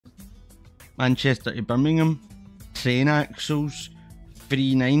Manchester to Birmingham. Train axles.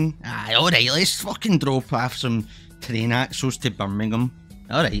 3.9. Aye, alright, let's fucking drop off some train axles to Birmingham.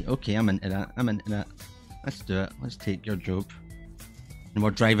 Alright, okay, I'm into that. Let's do it. Let's take your job. And we're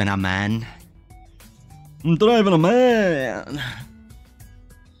driving a man. I'm driving a man.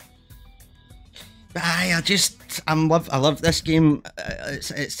 Aye, I love this game.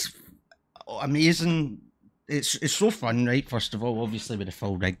 It's amazing. It's so fun, right? First of all, obviously with the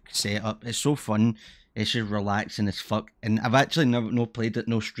full rig setup, it's so fun. It's just relaxing as fuck. And I've actually never played it,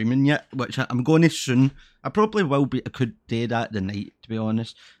 no streaming yet, which I'm going to soon. I probably will be. I could do that tonight, to be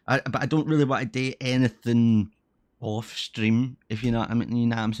honest. But I don't really want to do anything off stream, if you know what I mean. You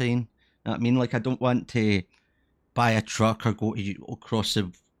know what I'm saying? You know what I mean? Like, I don't want to buy a truck or go to across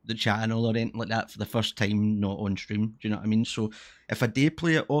the channel or anything like that for the first time, not on stream. Do you know what I mean? So if I do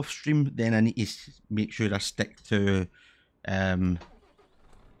play it off stream, then I need to make sure I stick to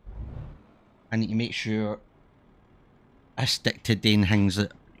doing things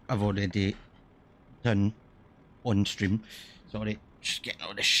that I've already done on stream. Sorry, just getting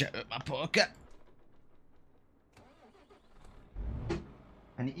all this shit out of my pocket.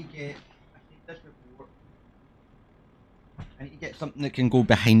 I need to get, I need to get something that can go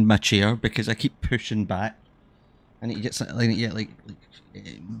behind my chair because I keep pushing back. I need to get something, like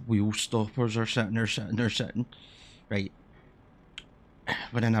wheel stoppers or something. Right.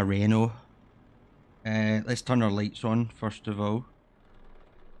 We're in a Renault. Let's turn our lights on first of all.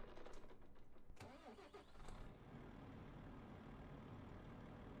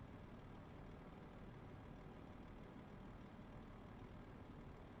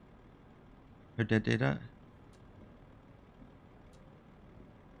 How did I do that?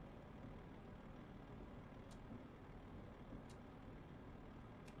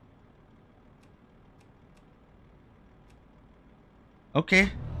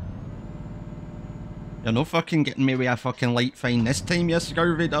 Okay. You're no fucking getting me with a fucking light fine this time, you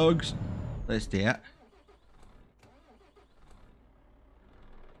scurvy dogs. Let's do it.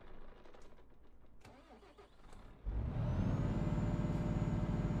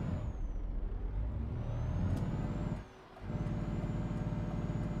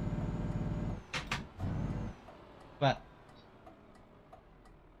 But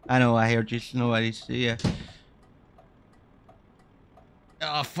I know, I heard you. No worries. See ya.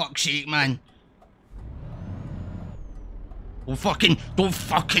 Oh, fuck's sake, man. Don't fucking.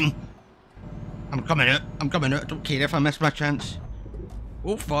 I'm coming out. I don't care if I miss my chance.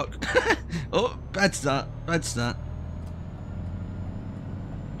 Oh, fuck. Oh, bad start. But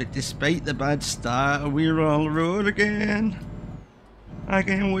despite the bad start, we're on the road again. I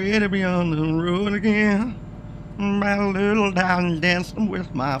can't wait to be on the road again. My little down dancing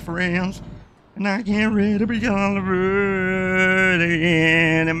with my friends. And I can't wait to be on the road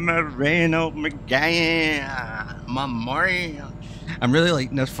again. And my Renault McGann. My man. I'm really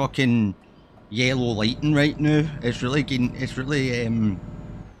liking this fucking yellow lighting right now. It's really getting, it's really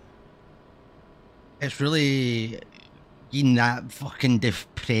getting that fucking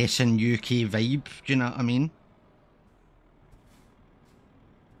depressing UK vibe. Do you know what I mean?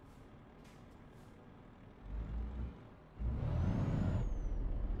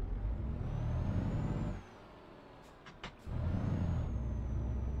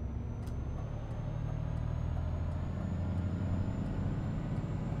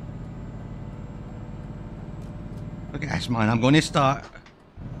 Look at this, man. I'm going to start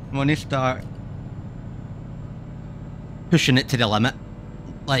pushing it to the limit.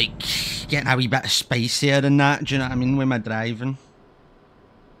 Like, getting a wee bit of spicier and that, do you know what I mean, with my driving.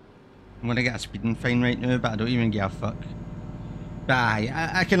 I'm going to get a speeding fine right now, but I don't even give a fuck. But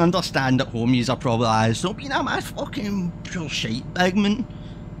aye, I can understand at home yous are probably like, stop being a mad fucking pure shite, big man.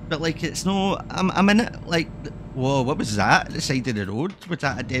 But like, it's no, I'm in it, like, whoa, what was that at the side of the road? Was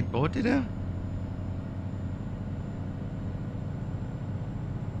that a dead body there?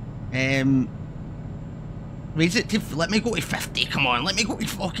 Raise it to, let me go to 50, come on, let me go to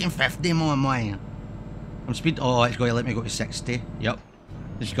fucking 50, man. I'm speed, oh, it's going to let me go to 60, yep.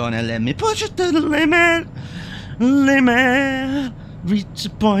 It's going to let me push it to the limit, reach a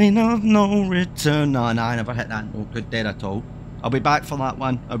point of no return. No, I never hit that no good there at all. I'll be back for that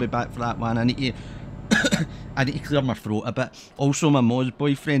one, I need to, I need to clear my throat a bit. Also, my Mo's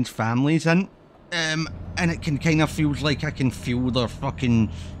boyfriend's family's in, and it can kind of feels like I can feel their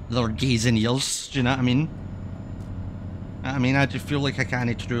gazing ears, do you know what I mean? I just feel like I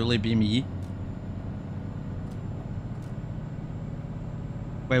can't truly be me.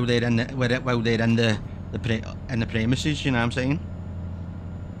 While they're in the premises, you know what I'm saying?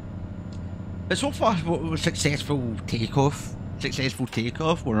 But so far, successful takeoff. Successful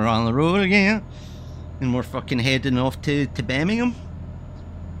takeoff. We're on the road again. And we're fucking heading off to Birmingham.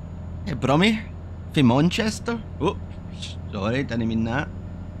 Yeah, Brummy. From Manchester. Oh, sorry, didn't mean that.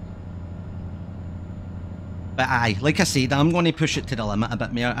 But aye, like I said, I'm going to push it to the limit a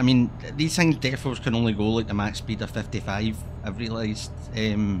bit more. I mean, these things definitely can only go like the max speed of 55, I've realised,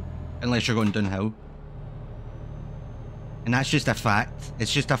 unless you're going downhill. And that's just a fact.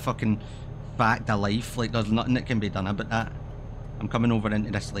 It's just a fucking fact of life. Like, there's nothing that can be done about that. I'm coming over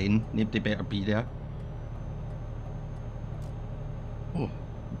into this lane. Nobody better be there. Oh,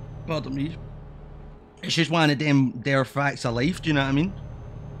 pardon me. It's just one of them their facts of life, do you know what I mean?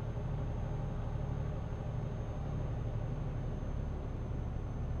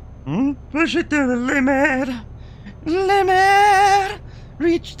 Push it to the limit. Limit.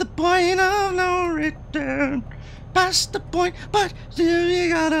 Reach the point of no return. Past the point, but still you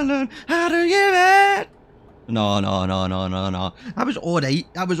gotta learn how to give it. No. I was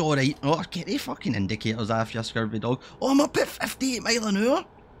alright. Oh, get the fucking indicators off, you scurvy dog. Oh, I'm up at 58 mile an hour.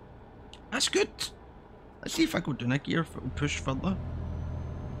 That's good. Let's see if I go down a gear if it'll push further.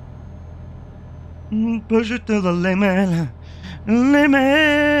 Push it to the limit.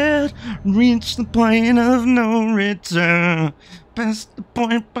 Limit. Reach the point of no return. Past the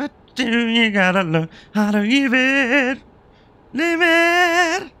point, but still you gotta learn how to give it.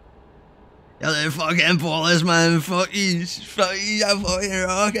 Limit. Yeah, the fucking police, man. Fuckies, I'm fucking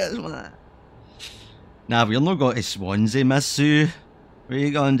rockets, man. Nah, we're not going to Swansea, Miss Sue.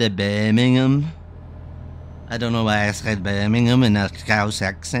 We're going to Birmingham. I don't know why I said Birmingham in a Scouse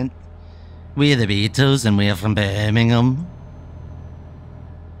accent. We're the Beatles and we're from Birmingham.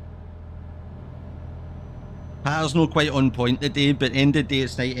 Patter's not quite on point today, but end of the day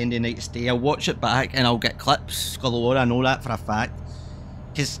it's night, end of the night it's day. I'll watch it back and I'll get clips galore, I know that for a fact.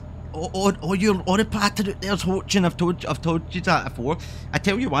 Because all the patter out there's watching, I've told you that before. I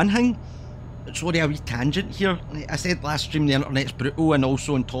tell you one thing, sorry, a wee tangent here. I said last stream the internet's brutal, and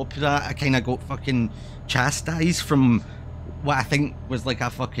also on top of that I kind of got fucking chastised from what I think was like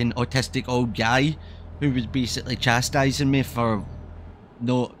a fucking autistic old guy who was basically chastising me for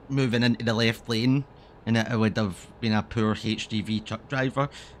not moving into the left lane, and it would have been a poor HGV truck driver,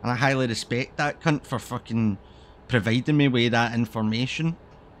 and I highly respect that cunt for fucking providing me with that information.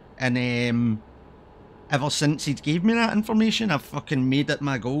 And ever since he gave me that information, I've fucking made it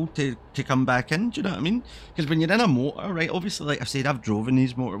my goal to come back in, do you know what I mean? Because when you're in a motor, right, obviously, like I said, I've driven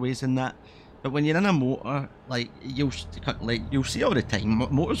these motorways and that, but when you're in a motor, like you'll see all the time,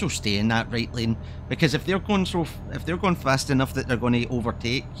 motors will stay in that right lane, because if they're going fast enough that they're going to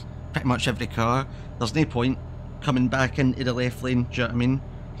overtake pretty much every car, there's no point coming back into the left lane, do you know what I mean?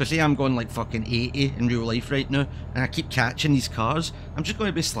 So say I'm going like fucking 80 in real life right now, and I keep catching these cars, I'm just going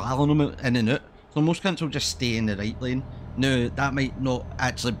to be slalloming them in and out, so most cunts will just stay in the right lane. Now, that might not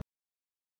actually